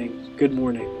message saying, "Good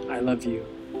morning, I love you."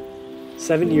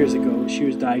 7 years ago, she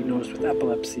was diagnosed with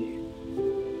epilepsy.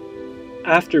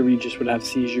 After Regis would have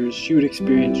seizures, she would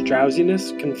experience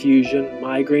drowsiness, confusion,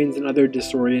 migraines, and other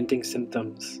disorienting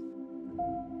symptoms.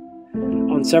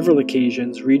 On several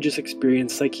occasions, Regis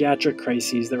experienced psychiatric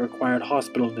crises that required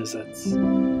hospital visits.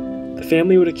 The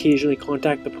family would occasionally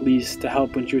contact the police to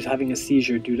help when she was having a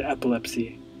seizure due to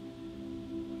epilepsy.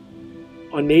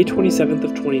 On May 27th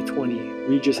of 2020,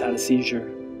 Regis had a seizure.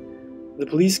 The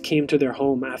police came to their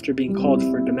home after being called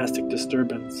for domestic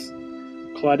disturbance.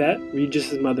 Claudette,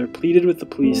 Regis' mother, pleaded with the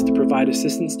police to provide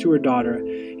assistance to her daughter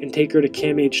and take her to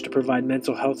CAMH to provide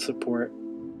mental health support.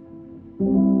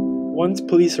 Once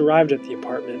police arrived at the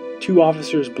apartment, 2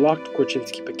 officers blocked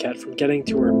Korchinski-Paquette from getting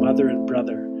to her mother and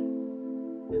brother.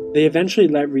 They eventually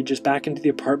let Regis back into the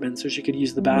apartment so she could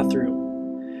use the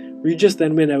bathroom. Regis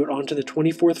then went out onto the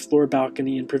 24th floor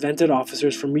balcony and prevented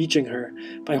officers from reaching her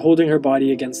by holding her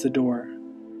body against the door.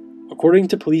 According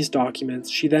to police documents,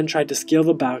 she then tried to scale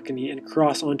the balcony and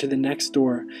cross onto the next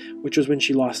door, which was when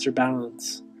she lost her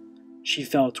balance. She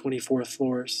fell 24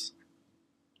 floors.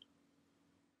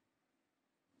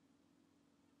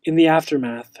 In the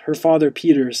aftermath, her father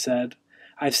Peter said,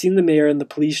 "I've seen the mayor and the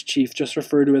police chief just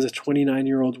refer to as a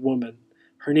 29-year-old woman.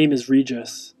 Her name is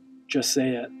Regis. Just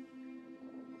say it."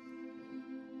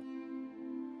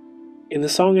 In the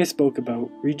song I spoke about,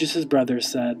 Regis' brother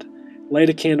said, "Light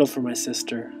a candle for my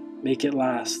sister. Make it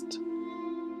last."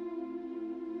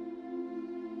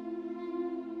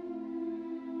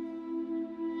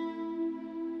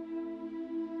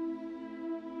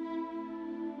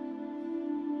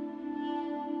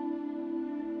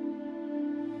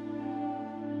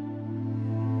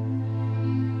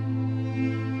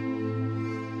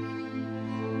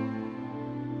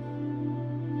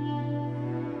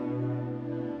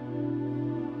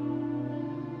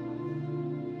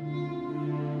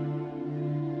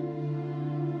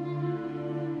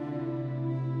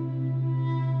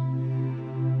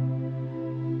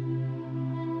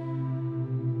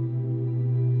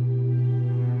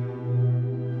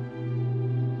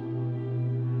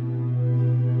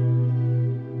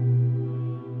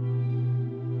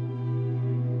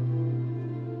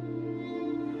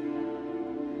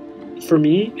 For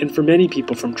me, and for many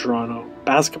people from Toronto,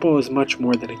 basketball is much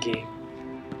more than a game.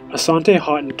 Asante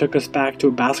Houghton took us back to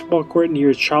a basketball court near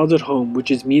his childhood home, which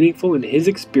is meaningful in his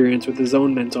experience with his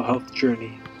own mental health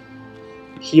journey.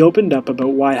 He opened up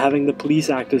about why having the police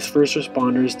act as first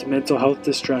responders to mental health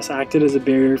distress acted as a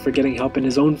barrier for getting help in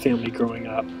his own family growing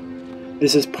up.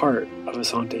 This is part of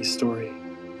Asante's story.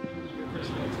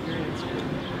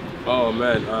 Oh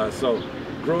man, so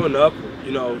growing up,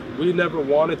 you know, we never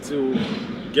wanted to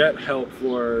get help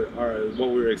for what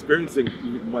we were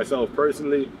experiencing, myself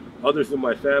personally, others in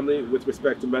my family, with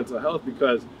respect to mental health,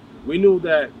 because we knew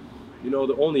that, you know,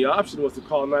 the only option was to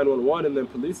call 911 and then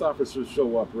police officers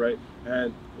show up, right?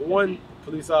 And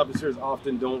police officers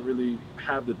often don't really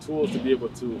have the tools to be able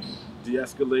to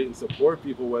de-escalate and support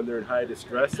people when they're in high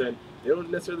distress, and they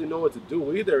don't necessarily know what to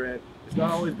do either. And it's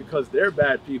not always because they're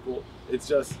bad people, it's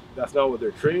just that's not what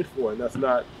they're trained for, and that's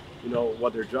not, you know,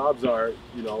 what their jobs are,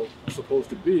 you know, supposed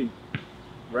to be,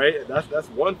 right? That's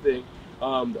one thing.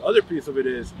 The other piece of it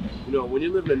is, you know, when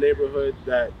you live in a neighborhood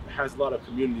that has a lot of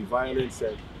community violence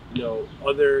and, you know,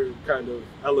 other kind of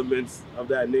elements of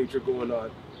that nature going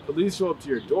on, police show up to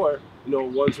your door, you know,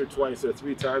 once or twice or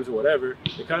three times or whatever,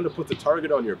 it kind of puts a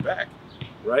target on your back,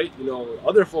 right? You know,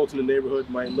 other folks in the neighborhood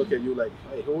might look at you like,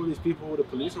 hey, who are these people who the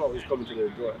police are always coming to their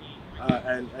door?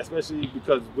 And especially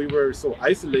because we were so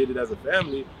isolated as a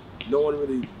family, no one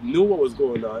really knew what was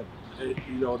going on. And,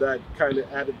 you know, that kind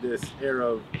of added this air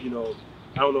of, you know,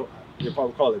 I don't know, you'll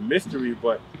probably call it mystery,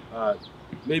 but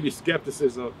maybe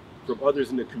skepticism from others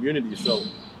in the community. So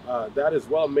that as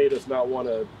well made us not want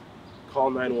to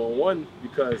call 911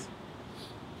 because,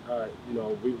 you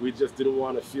know, we just didn't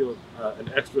want to feel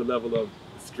an extra level of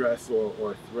stress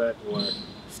or threat or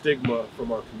stigma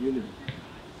from our community.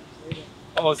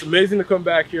 Oh, it's amazing to come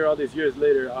back here all these years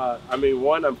later. I mean,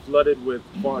 one, I'm flooded with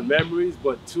fond memories,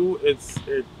 but two,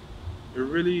 it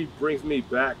really brings me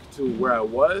back to where I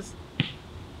was,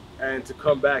 and to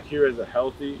come back here as a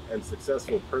healthy and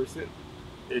successful person,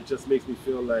 it just makes me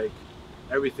feel like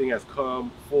everything has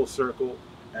come full circle,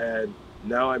 and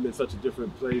now I'm in such a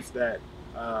different place that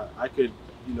I could,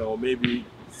 you know, maybe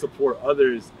support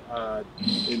others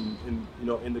in you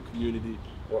know, in the community,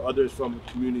 or others from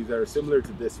communities that are similar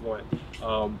to this one,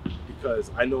 because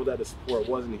I know that the support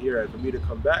wasn't here, and for me to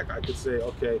come back, I could say,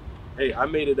 okay, hey, I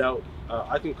made it out,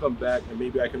 I can come back and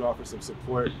maybe I can offer some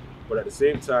support, but at the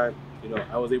same time, you know,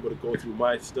 I was able to go through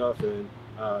my stuff, and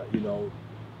you know,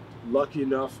 lucky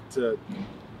enough to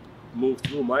move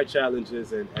through my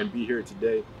challenges and be here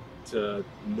today to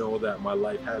know that my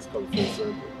life has come full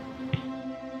circle.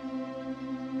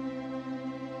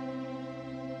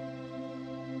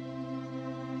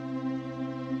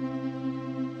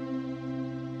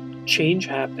 Change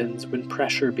happens when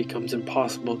pressure becomes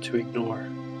impossible to ignore.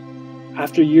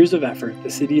 After years of effort, the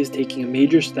city is taking a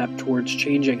major step towards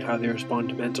changing how they respond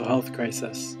to mental health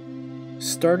crisis.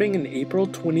 Starting in April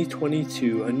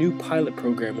 2022, a new pilot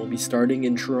program will be starting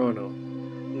in Toronto.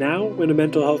 Now, when a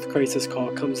mental health crisis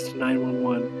call comes to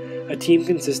 911, a team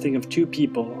consisting of 2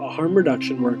 people, a harm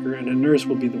reduction worker and a nurse,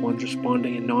 will be the ones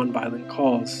responding in non-violent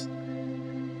calls.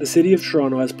 The City of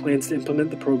Toronto has plans to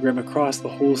implement the program across the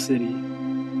whole city.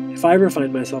 If I ever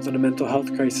find myself in a mental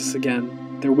health crisis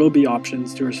again, there will be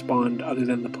options to respond other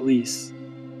than the police.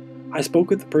 I spoke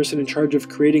with the person in charge of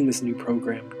creating this new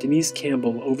program, Denise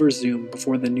Campbell, over Zoom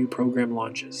before the new program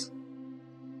launches.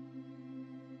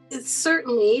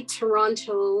 Certainly,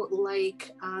 Toronto,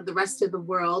 like the rest of the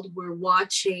world, we're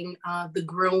watching the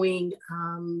growing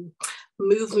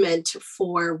movement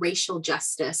for racial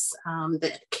justice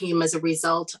that came as a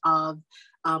result of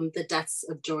the deaths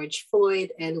of George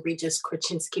Floyd and Regis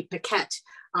Korchinski-Paquette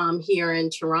here in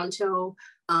Toronto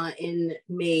in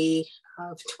May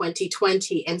of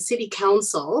 2020. And City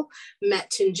Council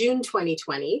met in June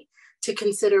 2020 to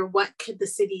consider what could the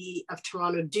City of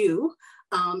Toronto do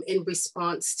in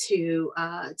response to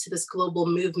this global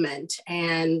movement.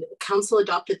 And Council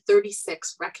adopted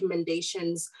 36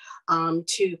 recommendations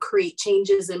to create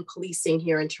changes in policing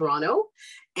here in Toronto.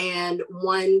 And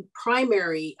one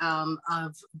primary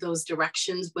of those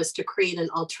directions was to create an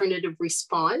alternative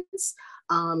response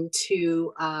for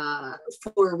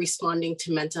responding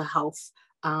to mental health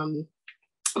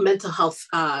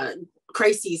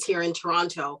crises here in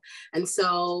Toronto. And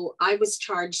so I was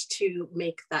charged to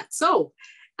make that so.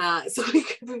 So we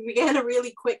began a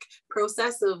really quick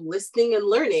process of listening and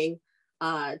learning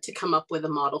to come up with a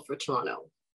model for Toronto.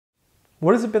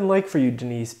 What has it been like for you,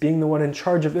 Denise, being the one in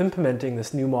charge of implementing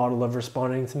this new model of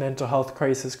responding to mental health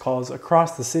crisis calls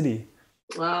across the city?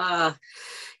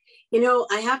 You know,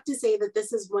 I have to say that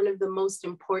this is one of the most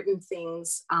important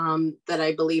things that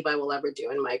I believe I will ever do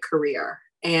in my career.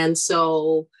 And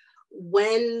so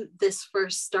when this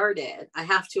first started, I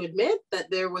have to admit that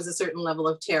there was a certain level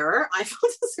of terror. I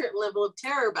felt a certain level of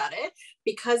terror about it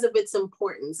because of its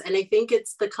importance. And I think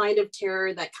it's the kind of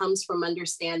terror that comes from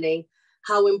understanding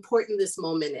how important this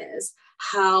moment is,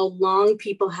 how long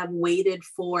people have waited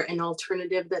for an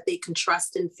alternative that they can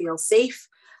trust and feel safe,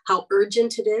 how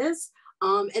urgent it is,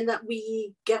 and that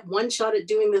we get one shot at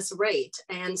doing this right.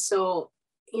 And so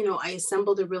I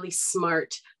assembled a really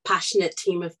smart, passionate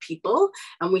team of people,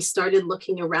 and we started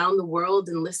looking around the world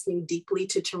and listening deeply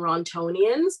to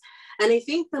Torontonians. And I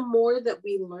think the more that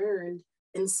we learned,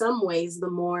 in some ways, the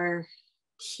more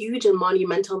huge and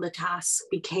monumental the task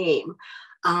became.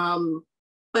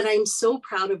 But I'm so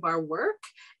proud of our work.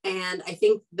 And I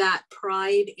think that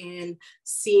pride in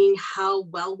seeing how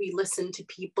well we listen to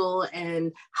people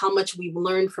and how much we've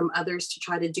learned from others to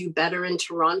try to do better in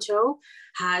Toronto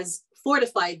has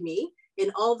fortified me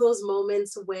in all those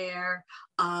moments where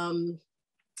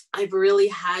I've really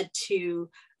had to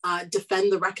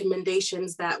defend the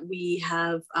recommendations that we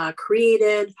have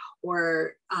created,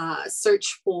 or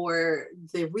search for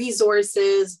the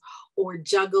resources, or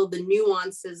juggle the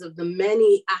nuances of the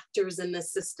many actors in the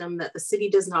system that the city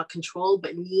does not control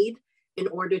but need in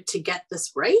order to get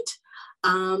this right.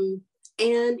 And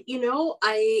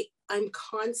I'm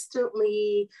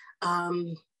constantly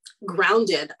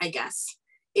grounded, I guess,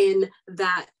 in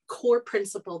that core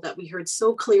principle that we heard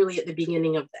so clearly at the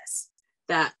beginning of this,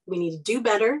 that we need to do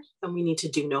better and we need to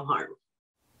do no harm.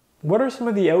 What are some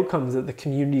of the outcomes that the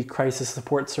Community Crisis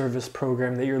Support Service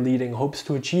program that you're leading hopes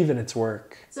to achieve in its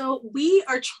work? So we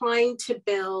are trying to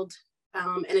build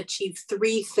and achieve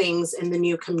three things in the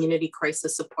new Community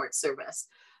Crisis Support Service.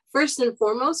 First and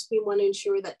foremost, we want to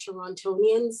ensure that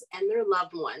Torontonians and their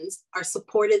loved ones are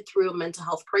supported through a mental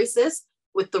health crisis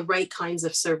with the right kinds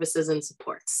of services and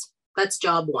supports. That's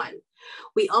job one.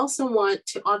 We also want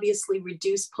to obviously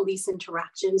reduce police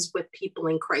interactions with people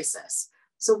in crisis.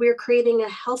 So we're creating a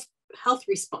health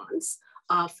response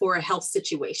for a health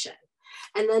situation.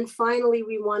 And then finally,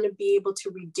 we want to be able to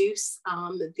reduce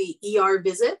the ER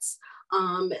visits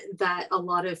that a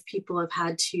lot of people have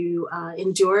had to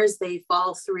endure as they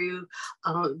fall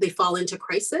into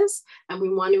crisis. And we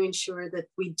want to ensure that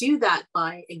we do that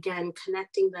by, again,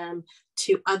 connecting them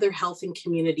to other health and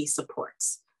community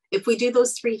supports. If we do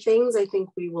those three things, I think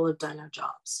we will have done our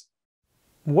jobs.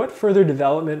 What further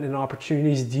development and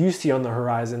opportunities do you see on the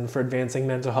horizon for advancing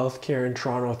mental health care in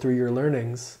Toronto through your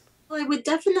learnings? Well, I would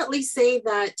definitely say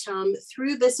that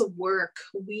through this work,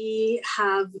 we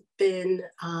have been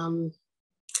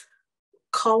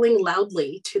calling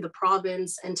loudly to the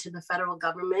province and to the federal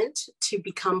government to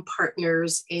become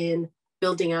partners in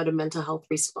building out a mental health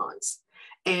response.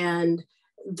 And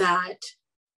that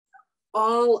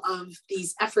all of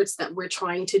these efforts that we're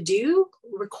trying to do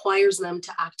requires them to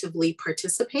actively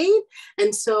participate.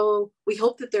 And so we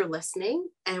hope that they're listening,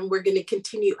 and we're going to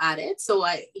continue at it. So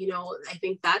I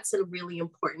think that's a really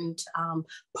important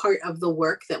part of the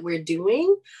work that we're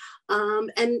doing.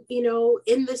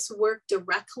 In this work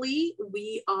directly,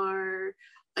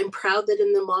 I'm proud that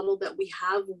in the model that we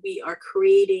have, we are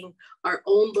creating our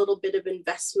own little bit of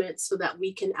investment so that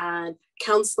we can add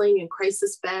counseling and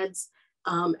crisis beds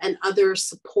and other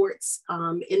supports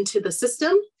into the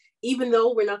system, even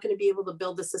though we're not going to be able to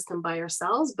build the system by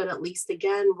ourselves. But at least,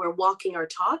 again, we're walking our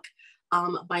talk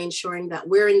by ensuring that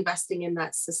we're investing in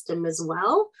that system as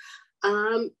well.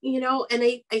 And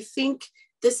I think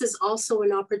this is also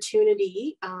an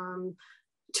opportunity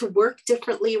to work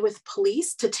differently with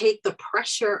police, to take the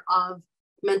pressure of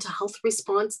mental health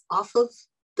response off of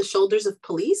the shoulders of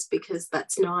police, because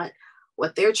that's not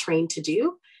what they're trained to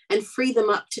do, and free them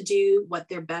up to do what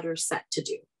they're better set to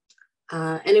do.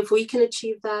 And if we can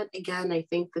achieve that, again, I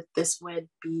think that this would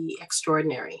be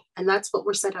extraordinary. And that's what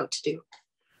we're set out to do.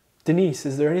 Denise,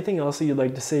 is there anything else that you'd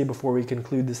like to say before we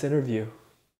conclude this interview?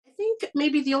 I think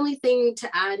maybe the only thing to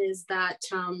add is that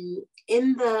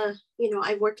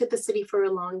I've worked at the city for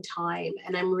a long time,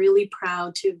 and I'm really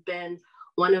proud to have been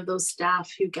one of those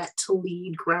staff who get to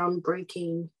lead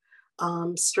groundbreaking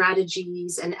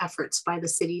strategies and efforts by the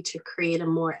city to create a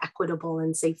more equitable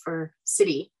and safer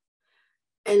city.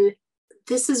 And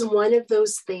this is one of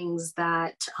those things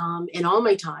that in all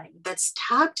my time that's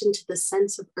tapped into the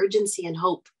sense of urgency and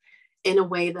hope in a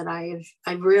way that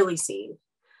I've rarely seen.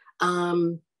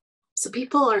 So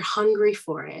people are hungry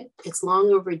for it. It's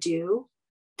long overdue,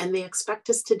 and they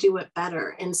expect us to do it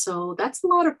better. And so that's a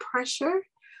lot of pressure,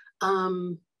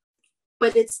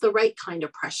 but it's the right kind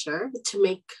of pressure to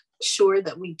make sure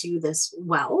that we do this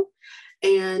well.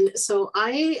 And so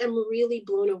I am really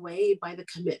blown away by the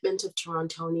commitment of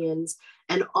Torontonians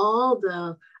and all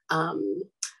the,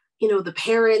 the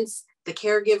parents, the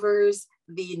caregivers,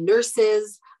 the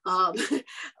nurses.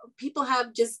 People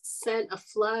have just sent a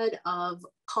flood of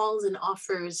calls and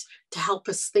offers to help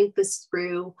us think this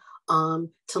through,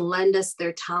 to lend us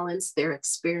their talents, their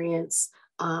experience.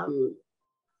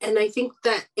 And I think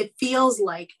that it feels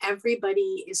like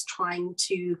everybody is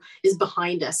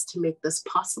behind us to make this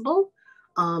possible,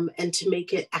 and to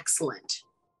make it excellent.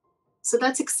 So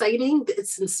that's exciting,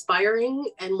 it's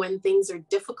inspiring. And when things are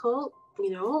difficult,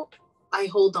 I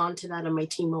hold on to that and my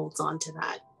team holds on to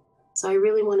that. So I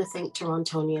really want to thank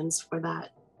Torontonians for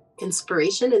that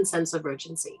inspiration and sense of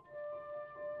urgency.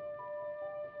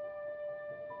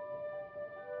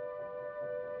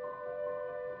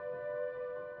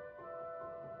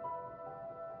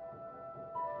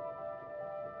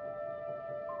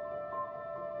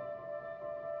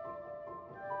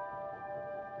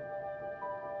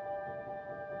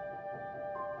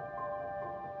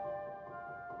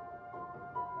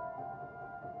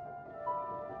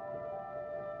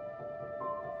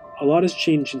 A lot has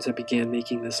changed since I began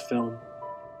making this film.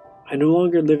 I no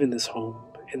longer live in this home,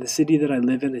 and the city that I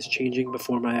live in is changing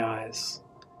before my eyes.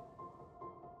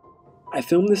 I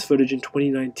filmed this footage in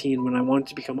 2019 when I wanted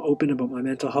to become open about my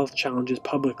mental health challenges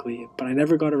publicly, but I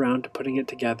never got around to putting it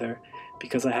together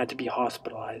because I had to be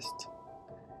hospitalized.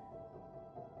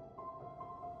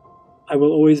 I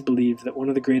will always believe that one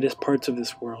of the greatest parts of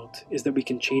this world is that we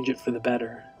can change it for the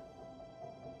better.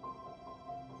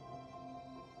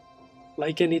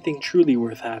 Like anything truly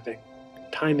worth having,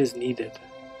 time is needed.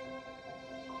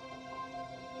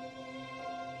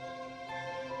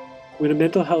 When a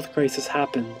mental health crisis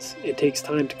happens, it takes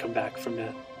time to come back from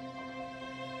it.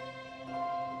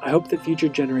 I hope that future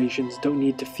generations don't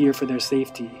need to fear for their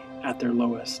safety at their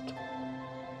lowest.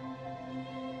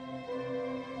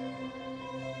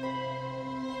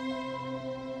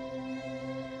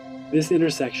 This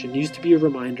intersection used to be a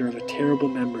reminder of a terrible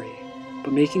memory,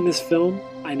 but making this film,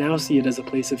 I now see it as a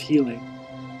place of healing.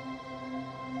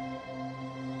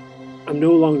 I'm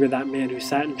no longer that man who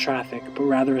sat in traffic, but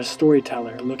rather a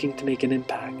storyteller looking to make an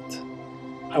impact.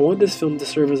 I want this film to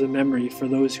serve as a memory for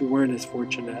those who weren't as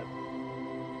fortunate.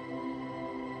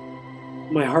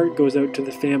 My heart goes out to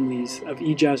the families of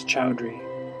Ijaz Chowdhury,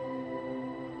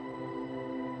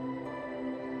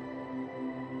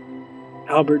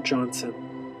 Albert Johnson,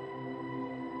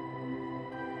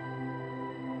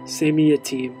 Sami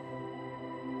Yatim,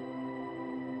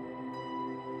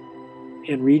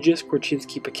 and Regis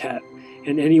Korchinski-Paquette,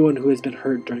 and anyone who has been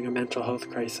hurt during a mental health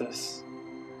crisis.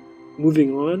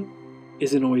 Moving on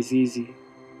isn't always easy.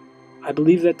 I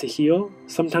believe that to heal,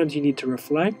 sometimes you need to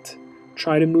reflect,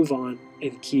 try to move on,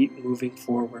 and keep moving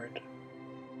forward.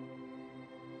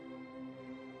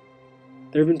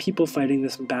 There have been people fighting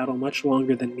this battle much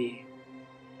longer than me,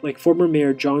 like former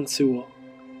Mayor John Sewell,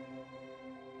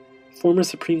 former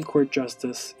Supreme Court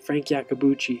Justice Frank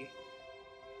Iacobucci,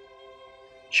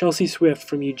 Chelsea Swift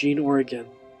from Eugene, Oregon.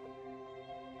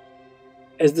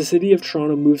 As the city of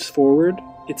Toronto moves forward,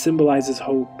 it symbolizes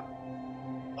hope.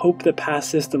 Hope that past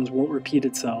systems won't repeat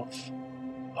itself.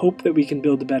 Hope that we can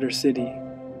build a better city.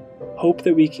 Hope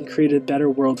that we can create a better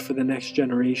world for the next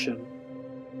generation.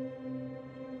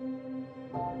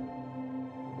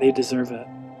 They deserve it.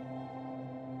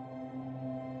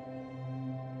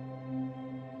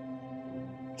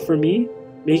 For me,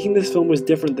 making this film was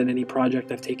different than any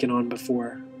project I've taken on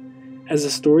before. As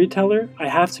a storyteller, I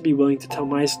have to be willing to tell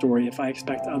my story if I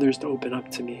expect others to open up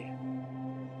to me.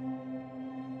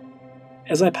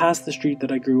 As I pass the street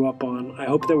that I grew up on, I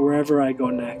hope that wherever I go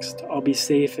next, I'll be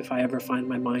safe if I ever find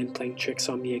my mind playing tricks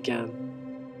on me again.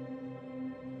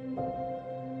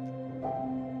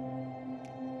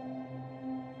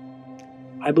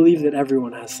 I believe that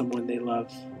everyone has someone they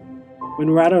love.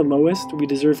 When we're at our lowest, we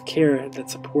deserve care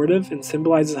that's supportive and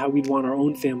symbolizes how we'd want our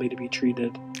own family to be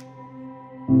treated.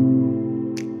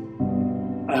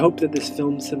 I hope that this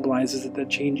film symbolizes that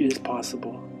change is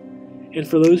possible. And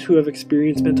for those who have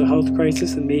experienced mental health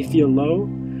crisis and may feel low,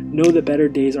 know that better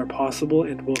days are possible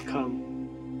and will come.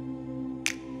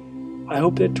 I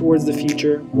hope that towards the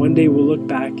future, one day we'll look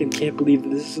back and can't believe that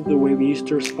this is the way we used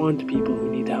to respond to people who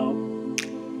need help.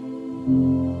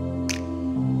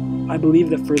 I believe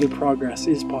that further progress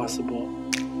is possible.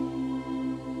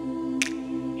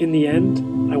 In the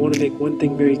end, I want to make one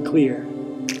thing very clear.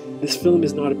 This film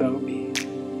is not about me.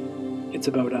 It's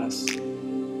about us.